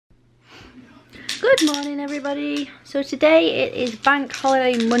Good morning everybody. So today it is Bank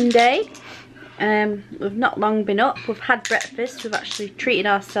Holiday Monday. We've not long been up, we've had breakfast, we've actually treated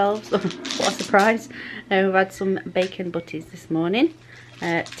ourselves, what a surprise. We've had some bacon butties this morning.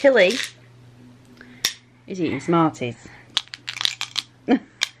 Tilly is eating Smarties.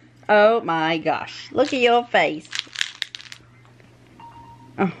 Oh my gosh, look at your face.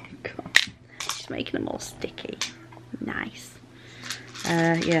 Oh god, she's making them all sticky. Nice.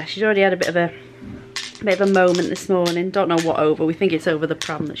 Yeah, she's already had a bit of a moment this morning. Don't know what over. We think it's over the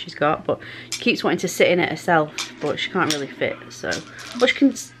pram that she's got, but she keeps wanting to sit in it herself, but she can't really fit. So, well, she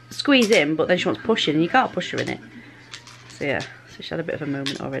can squeeze in, but then she wants pushing, and you can't push her in it. So yeah, so she's had a bit of a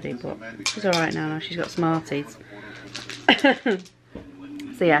moment already, but she's all right now. She's got Smarties. So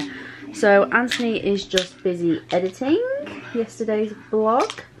yeah, so Anthony is just busy editing yesterday's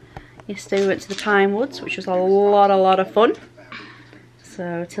vlog. Yesterday we went to the Pine Woods, which was a lot of fun.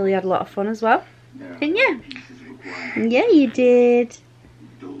 So Tilly had a lot of fun as well. Didn't you? Yeah, you did.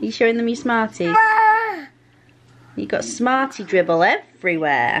 Are you showing them your Smarties? You got Smartie dribble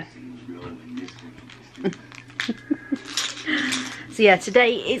everywhere. So yeah,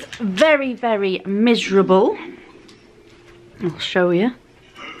 today is very miserable. I'll show you.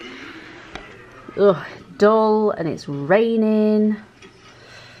 Ugh, dull and it's raining.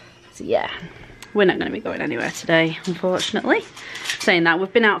 So yeah, we're not going to be going anywhere today, unfortunately. Saying that,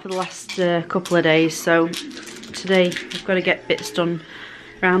 we've been out for the last couple of days, so today we've got to get bits done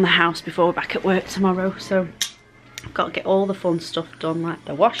around the house before we're back at work tomorrow. So I've got to get all the fun stuff done, like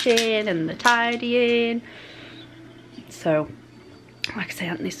the washing and the tidying. So like I say,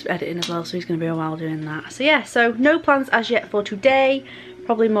 Anthony's editing as well, so he's going to be a while doing that. So yeah, so no plans as yet for today.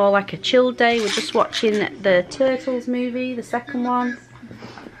 Probably more like a chill day. We're just watching the Turtles movie, the second one.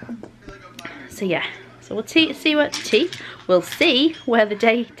 So yeah, so we'll see where the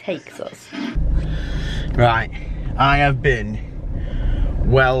day takes us. Right, I have been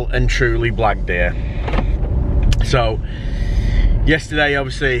well and truly blagged here. So yesterday,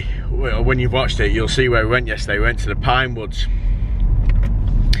 obviously, when you've watched it, you'll see where we went yesterday. We went to the Pine Woods.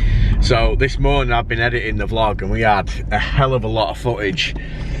 So this morning I've been editing the vlog and we had a hell of a lot of footage.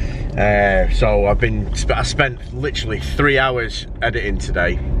 So I spent literally 3 hours editing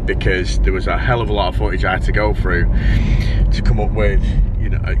today because there was a hell of a lot of footage I had to go through to come up with,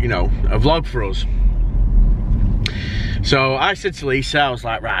 you know, a vlog for us. So I said to Lisa, I was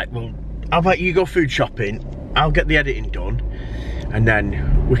like, right, well, how about you go food shopping, I'll get the editing done, and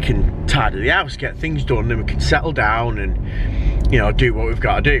then we can tidy the house, get things done, and we can settle down and, you know, do what we've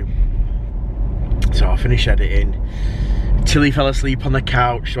got to do. So I finished editing. Tilly fell asleep on the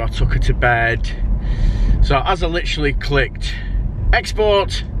couch, so I took her to bed. So as I literally clicked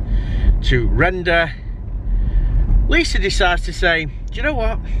export to render, Lisa decides to say, do you know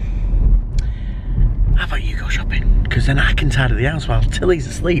what? How about you go shopping? Because then I can tidy the house while Tilly's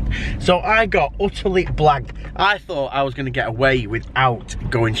asleep. So I got utterly blagged. I thought I was going to get away without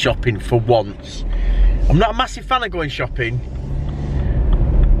going shopping for once. I'm not a massive fan of going shopping,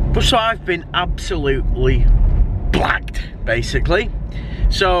 but so I've been absolutely blagged, basically.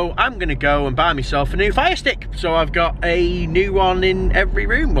 So I'm gonna go and buy myself a new Fire Stick. So I've got a new one in every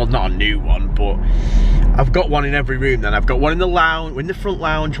room. Well, not a new one, but I've got one in every room. Then I've got one in the lounge, in the front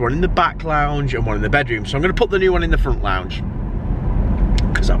lounge, one in the back lounge, and one in the bedroom. So I'm gonna put the new one in the front lounge,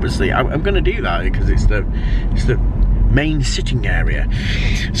 because obviously I'm gonna do that because it's the main sitting area.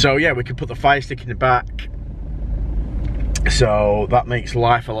 So yeah, we can put the Fire Stick in the back. So that makes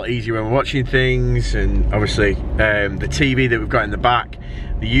life a lot easier when we're watching things. And obviously the TV that we've got in the back,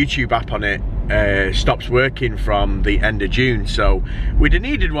 the YouTube app on it stops working from the end of June, so we'd have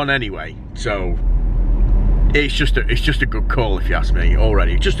needed one anyway. So it's just a good call, if you ask me.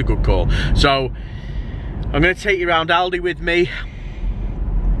 Already just a good call. So I'm going to take you around Aldi with me,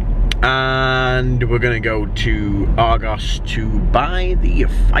 and we're going to go to Argos to buy the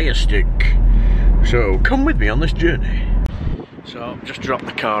Fire Stick. So come with me on this journey. So just dropped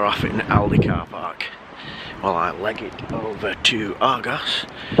the car off in the Aldi car park while I leg it over to Argos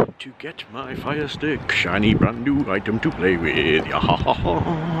to get my Fire Stick. Shiny brand new item to play with.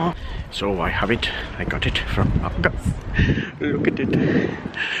 Yeah. So I have it. I got it from Argos. Look at it.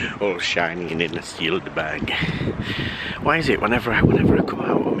 All shiny and in a sealed bag. Why is it whenever I come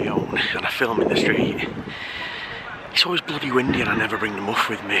out on my own and I film in the street, it's always bloody windy and I never bring the muff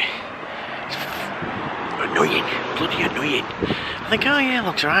with me? Annoying, bloody annoying. I think, oh yeah,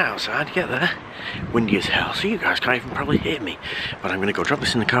 looks alright outside, get there. Windy as hell, so you guys can't even probably hear me. But I'm gonna go drop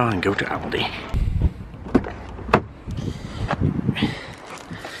this in the car and go to Aldi.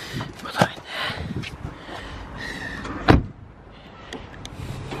 Put that in there.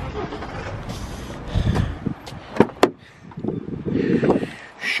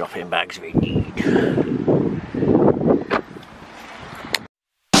 bags we need.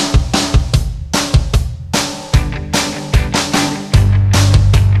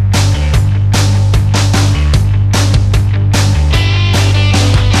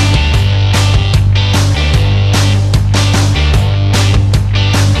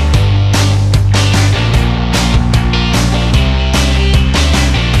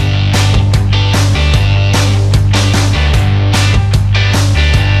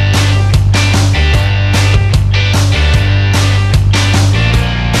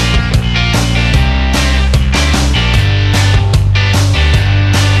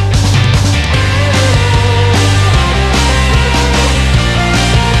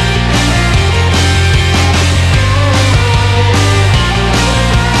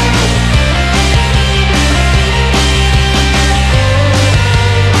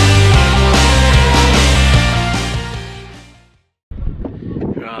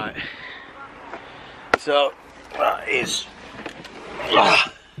 So that is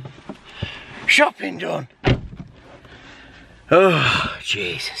shopping done. Oh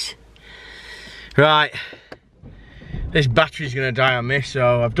Jesus. Right, this battery's gonna die on me,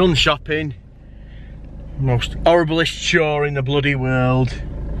 so I've done shopping. Most horriblest chore in the bloody world.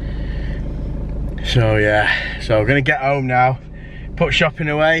 So yeah, so I'm gonna get home now, put shopping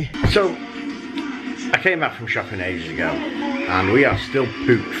away. So I came back from shopping ages ago and we are still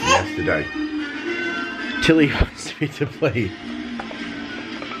pooped from yesterday. Tilly wants me to play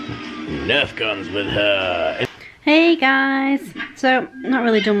Nerf guns with her. Hey guys, so not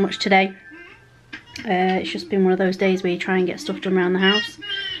really done much today. It's just been one of those days where you try and get stuff done around the house.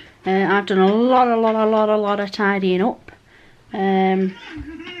 I've done a lot of tidying up, and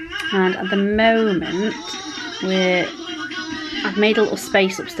at the moment I've made a little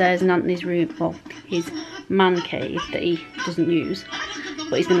space upstairs in Anthony's room, well, his man cave that he doesn't use,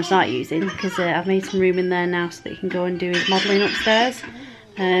 but he's going to start using, because I've made some room in there now so that he can go and do his modelling upstairs,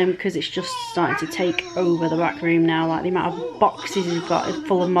 because it's just starting to take over the back room now. Like the amount of boxes he's got is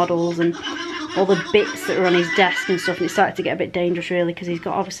full of models and all the bits that are on his desk and stuff, and it's starting to get a bit dangerous really, because he's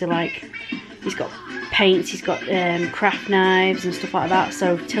got obviously like, he's got paints, he's got craft knives and stuff like that,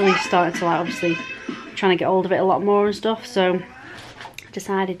 so Tilly's starting to like obviously trying to get hold of it a lot more and stuff, so I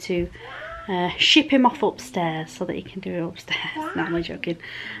decided to ship him off upstairs so that he can do it upstairs. No, I'm only joking.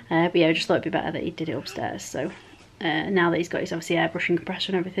 But yeah, I just thought it'd be better that he did it upstairs. So now that he's got his obviously airbrushing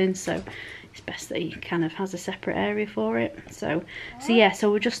compressor and everything, so it's best that he kind of has a separate area for it. So yeah, so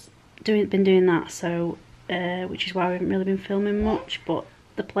we're just been doing that. So which is why we haven't really been filming much. But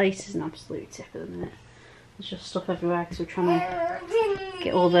the place is an absolute tip at the minute. There's just stuff everywhere because we're trying to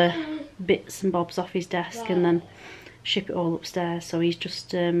get all the bits and bobs off his desk and then ship it all upstairs. So he's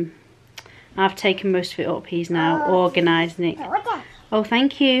just I've taken most of it up, he's now organising it. Oh,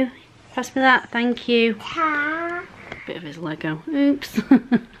 thank you. Pass me that, thank you. Bit of his Lego, oops.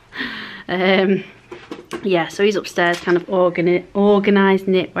 Yeah, so he's upstairs kind of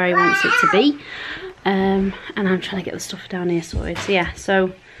organising it where he wants it to be. And I'm trying to get the stuff down here sorted. So yeah,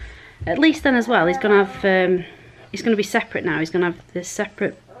 so at least then as well, he's going to have, he's going to be separate now. He's going to have this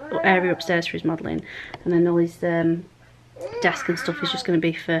separate area upstairs for his modelling. And then all his desk and stuff is just going to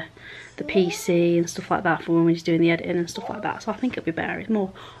be for the PC and stuff like that, for when he's doing the editing and stuff like that. So I think it'll be better. It's more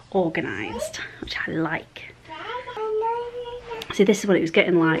organised, which I like. See, this is what it was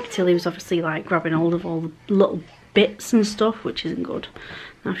getting like till he was obviously like grabbing hold of all the little bits and stuff, which isn't good.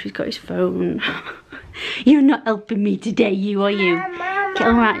 Now she's got his phone. You're not helping me today, you, are you? Get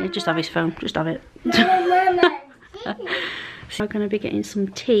all right, just have his phone, just have it. So we're going to be getting some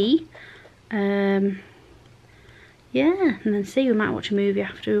tea. Yeah, and then see, we might watch a movie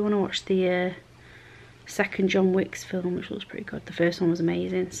after. We want to watch the second John Wick's film, which was pretty good. The first one was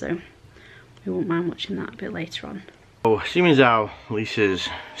amazing, so we won't mind watching that a bit later on. Well, seeing as how Lisa's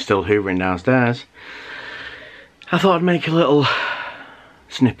still hoovering downstairs, I thought I'd make a little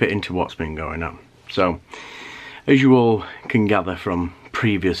snippet into what's been going on. So, as you all can gather from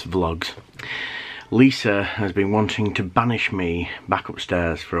previous vlogs, Lisa has been wanting to banish me back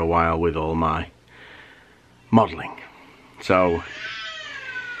upstairs for a while with all my modelling. So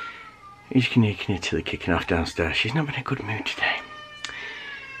you can hear Tilly kicking off downstairs. She's not in a good mood today.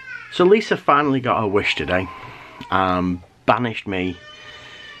 So Lisa finally got her wish today and banished me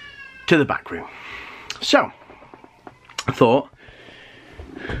to the back room. So I thought,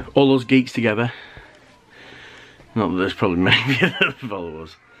 all those geeks together, not that there's probably many of you that follow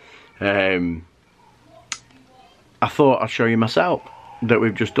us, I thought I'd show you my setup that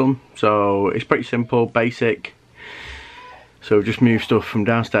we've just done. So it's pretty simple, basic. So we've just moved stuff from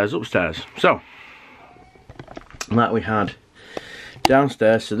downstairs upstairs. So like we had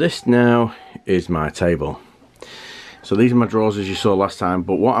downstairs. So this now is my table. So these are my drawers as you saw last time,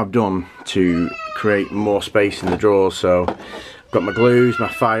 but what I've done to create more space in the drawers, so I've got my glues, my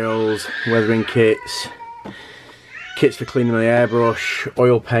files, weathering kits, kits for cleaning my airbrush,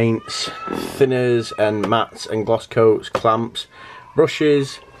 oil paints, thinners and mats and gloss coats, clamps,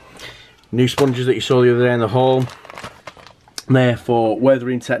 brushes, new sponges that you saw the other day in the haul, there for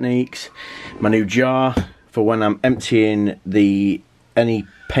weathering techniques, my new jar for when I'm emptying any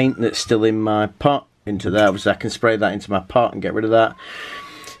paint that's still in my pot into there, obviously I can spray that into my pot and get rid of that.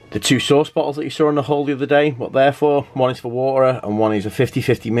 The two sauce bottles that you saw in the haul the other day, what they're for, one is for water and one is a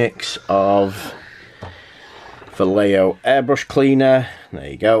 50-50 mix of Vallejo airbrush cleaner,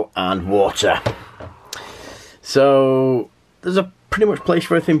 there you go, and water. So there's a pretty much place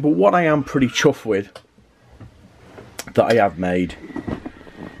for everything, but what I am pretty chuffed with that I have made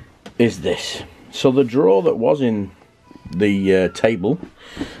is this. So the drawer that was in the table,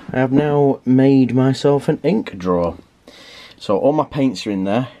 I have now made myself an ink drawer. So all my paints are in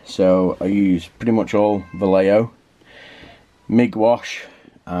there, so I use pretty much all Vallejo, MIG wash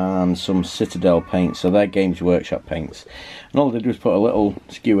and some Citadel paints, so they're Games Workshop paints. And all I did was put a little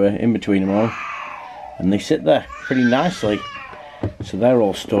skewer in between them all and they sit there pretty nicely. So they're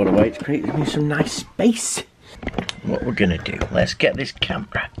all stored away. It's creating me some nice space. What we're gonna do, let's get this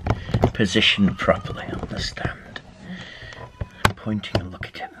camera positioned properly on the stand. Pointing and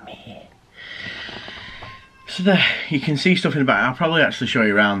looking at me. So there, you can see stuff in the back. I'll probably actually show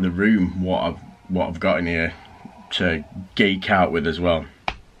you around the room what I've got in here to geek out with as well.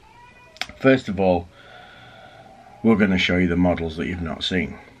 First of all, we're going to show you the models that you've not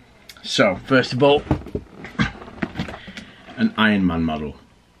seen. So first of all, an Iron Man model.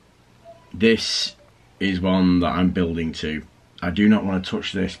 This is one that I'm building to. I do not want to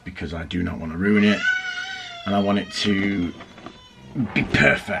touch this because I do not want to ruin it, and I want it to be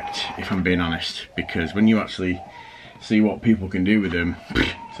perfect, if I'm being honest, because when you actually see what people can do with them,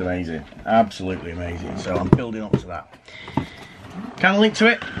 it's amazing, absolutely amazing. So I'm building up to that. Kind of link to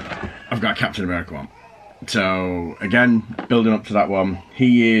it, I've got a Captain America one. So again, building up to that one.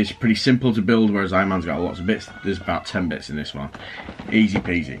 He is pretty simple to build, whereas Iron Man's got lots of bits. There's about 10 bits in this one. Easy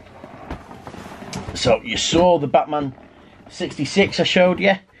peasy. So you saw the Batman 66 I showed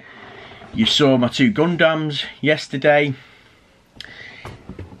you. You saw my two Gundams yesterday.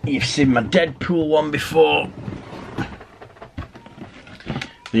 You've seen my Deadpool one before.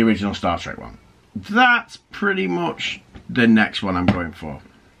 The original Star Trek one. That's pretty much the next one I'm going for.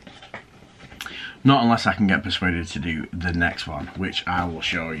 Not unless I can get persuaded to do the next one, which I will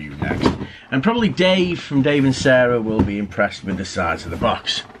show you next. And probably Dave from Dave and Sarah will be impressed with the size of the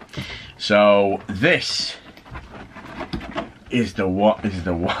box. So this is the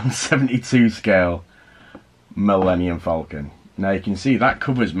 1/72 scale Millennium Falcon. Now you can see that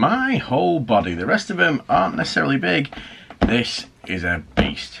covers my whole body. The rest of them aren't necessarily big. This is a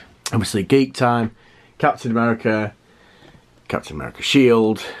beast. Obviously geek time, Captain America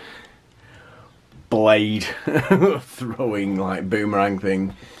shield, blade, throwing like boomerang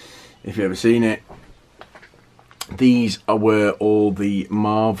thing, if you've ever seen it. These were all the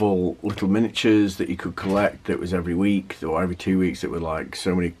Marvel little miniatures that you could collect. That was every week or every 2 weeks. It was like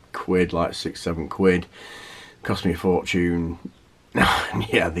so many quid, like 6-7 quid. Cost me a fortune.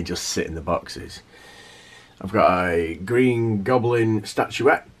 Yeah, they just sit in the boxes. I've got a Green Goblin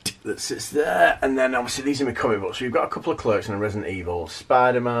statuette that sits there, and then obviously these are my comic books. So you've got a couple of clerks and a Resident Evil,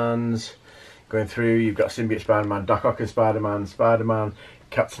 Spider-Man's going through. You've got Symbiote Spider-Man, Doc Ock and Spider-Man,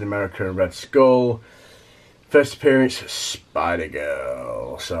 Captain America and Red Skull. First appearance,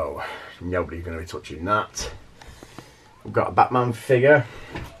 Spider-Girl. So nobody's going to be touching that. We've got a Batman figure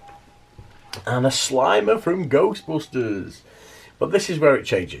and a Slimer from Ghostbusters. But this is where it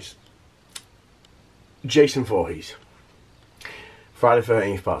changes. Jason Voorhees, Friday the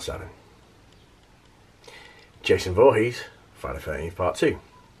 13th Part 7. Jason Voorhees, Friday the 13th Part 2.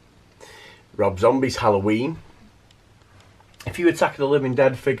 Rob Zombie's Halloween. A few Attack of the Living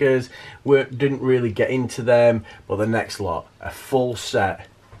Dead figures, didn't really get into them, but the next lot, a full set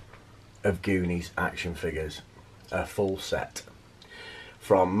of Goonies action figures. A full set.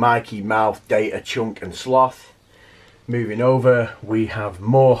 From Mikey, Mouth, Data, Chunk and Sloth. Moving over, we have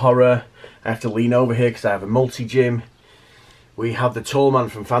more horror. I have to lean over here because I have a multi-gym. We have the tall man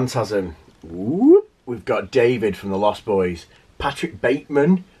from Phantasm. Whoop. We've got David from the Lost Boys. Patrick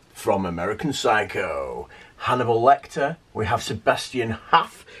Bateman from American Psycho. Hannibal Lecter. We have Sebastian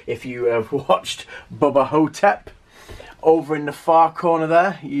Haff, if you have watched Bubba Hotep. Over in the far corner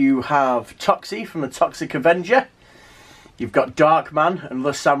there, you have Toxie from the Toxic Avenger. You've got Darkman,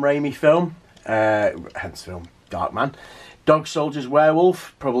 another Sam Raimi film. Hence film, Darkman. Dog Soldier's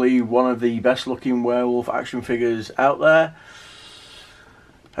werewolf, probably one of the best looking werewolf action figures out there.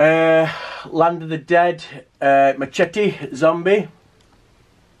 Land of the Dead Machete zombie.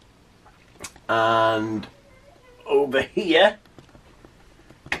 And over here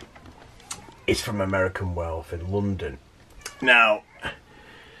is from American Werewolf in London. Now,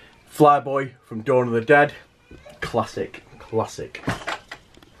 Flyboy from Dawn of the Dead, classic.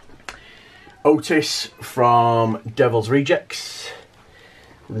 Otis from Devil's Rejects,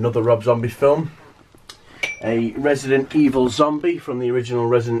 another Rob Zombie film. A Resident Evil zombie from the original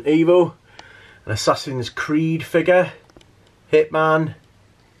Resident Evil. An Assassin's Creed figure. Hitman.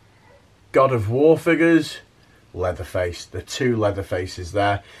 God of War figures. Leatherface. The two Leatherfaces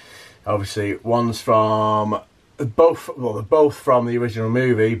there. Obviously, one's from both, well, they're both from the original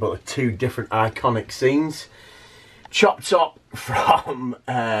movie, but they're two different iconic scenes. Chop Top from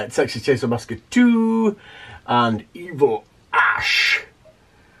Texas Chainsaw Massacre 2, and Evil Ash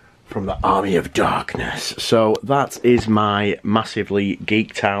from the Army of Darkness. So that is my massively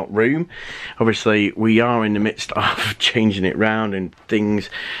geeked out room. Obviously, we are in the midst of changing it round and things.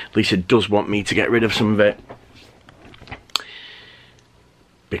 Lisa does want me to get rid of some of it,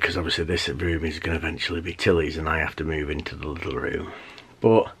 because obviously this room is going to eventually be Tilly's and I have to move into the little room.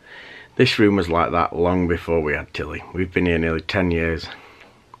 But this room was like that long before we had Tilly. We've been here nearly 10 years.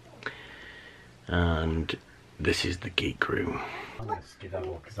 And this is the geek room. Oh,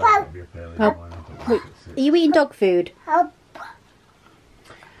 wait, are you eating dog food?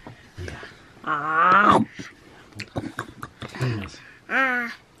 Ah. Is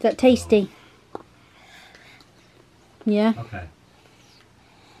that tasty? Yeah? Okay.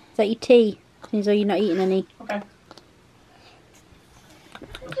 Is that your tea? Seems though you're not eating any. Okay.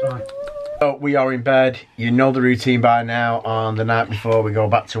 That's fine. So we are in bed. You know the routine by now on the night before we go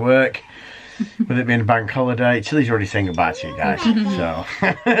back to work. With it being a bank holiday. Tilly's already saying goodbye to you guys.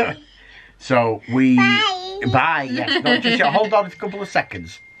 So we... Bye. Yes. No, just hold on a couple of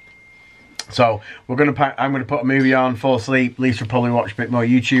seconds. So we're going to... I'm going to put a movie on, fall asleep. Lisa will probably watch a bit more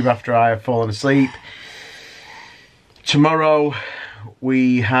YouTube after I have fallen asleep. Tomorrow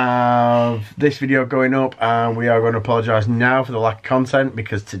we have this video going up, and we are going to apologise now for the lack of content,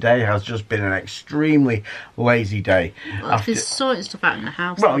 because today has just been an extremely lazy day. Well, after sorting stuff out in the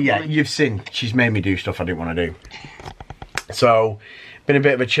house. Well, yeah, you've seen she's made me do stuff I didn't want to do. So, been a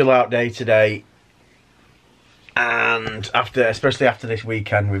bit of a chill out day today, and especially after this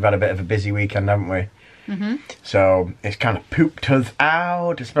weekend, we've had a bit of a busy weekend, haven't we? So it's kind of pooped us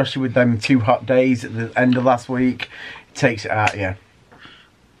out, especially with them 2 hot days at the end of last week. It takes it out, yeah.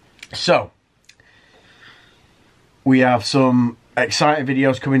 So, we have some exciting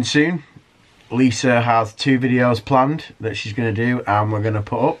videos coming soon. Lisa has 2 videos planned that she's going to do, and we're going to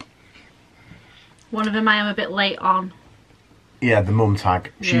put up. One of them I am a bit late on. Yeah, the mum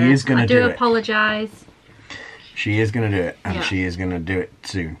tag. She is going to do it. I do apologise. She is going to do it, and she is going to do it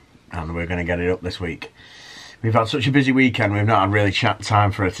soon. And we're going to get it up this week. We've had such a busy weekend, we've not had really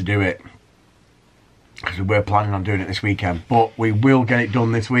time for her to do it. Because we were planning on doing it this weekend, but we will get it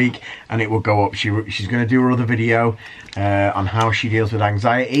done this week, and it will go up. She's going to do her other video on how she deals with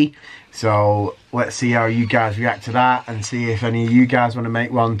anxiety. So let's see how you guys react to that, and see if any of you guys want to make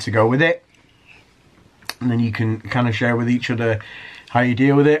one to go with it. And then you can kind of share with each other how you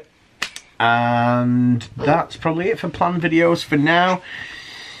deal with it. And that's probably it for planned videos for now.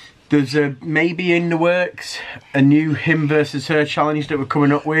 There's maybe in the works a new him versus her challenge that we're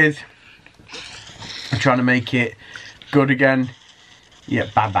coming up with. I'm trying to make it good again. Yeah,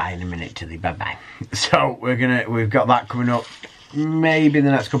 bye-bye in a minute, Tilly, bye-bye. So we've got that coming up maybe in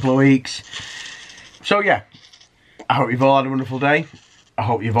the next couple of weeks. So yeah, I hope you've all had a wonderful day. I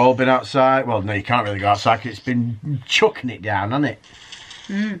hope you've all been outside. Well, no, you can't really go outside because it's been chucking it down, hasn't it?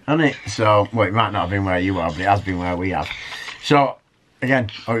 Hasn't it? So, well, it might not have been where you are, but it has been where we have. So, again,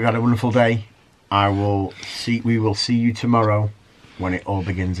 hope you've had a wonderful day. We will see you tomorrow when it all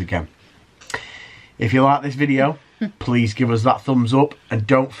begins again. If you like this video, please give us that thumbs up, and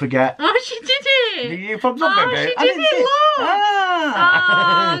don't forget. Oh, she did it! Did you thumbs up, baby? She did it, look!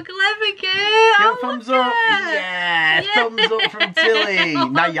 Oh, clever girl! Thumbs up! Yeah, thumbs up from Tilly.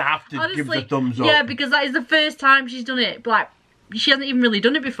 Now you have to give the thumbs up. Yeah, because that is the first time she's done it. Like, she hasn't even really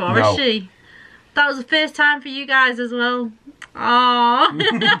done it before, has she? That was the first time for you guys as well. Oh.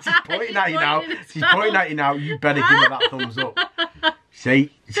 She's pointing at you now. She's pointing at you now. You better give her that thumbs up.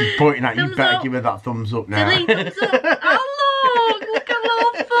 See? She's pointing at you. You better give her that thumbs up now. Tilly, thumbs up. Oh, look at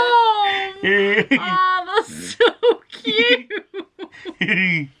little thumb. Oh, that's so cute.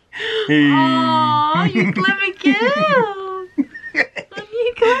 Oh, you clever girl.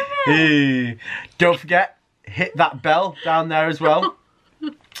 You clever. Don't forget, hit that bell down there as well.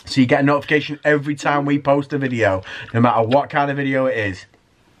 So you get a notification every time we post a video, no matter what kind of video it is.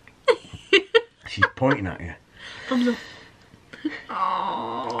 She's pointing at you. Thumbs up.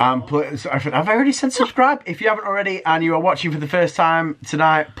 I've already said subscribe. If you haven't already and you are watching for the first time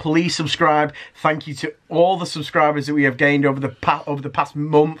tonight, please subscribe. Thank you to all the subscribers that we have gained over the past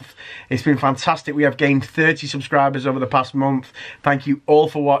month. It's been fantastic. We have gained 30 subscribers over the past month. Thank you all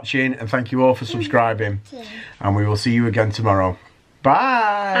for watching and thank you all for subscribing. And we will see you again tomorrow.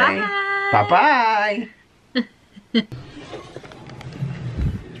 Bye. Bye bye.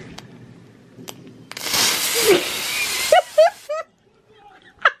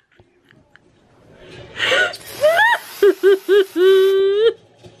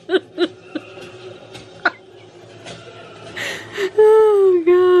 Oh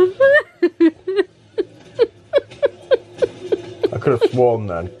god. I could have sworn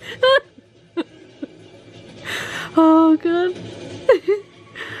then. Oh god.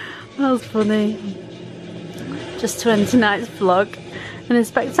 That was funny. Just to end tonight's vlog in a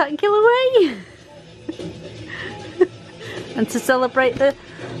spectacular way. And to celebrate the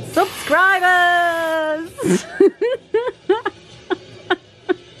subscribers.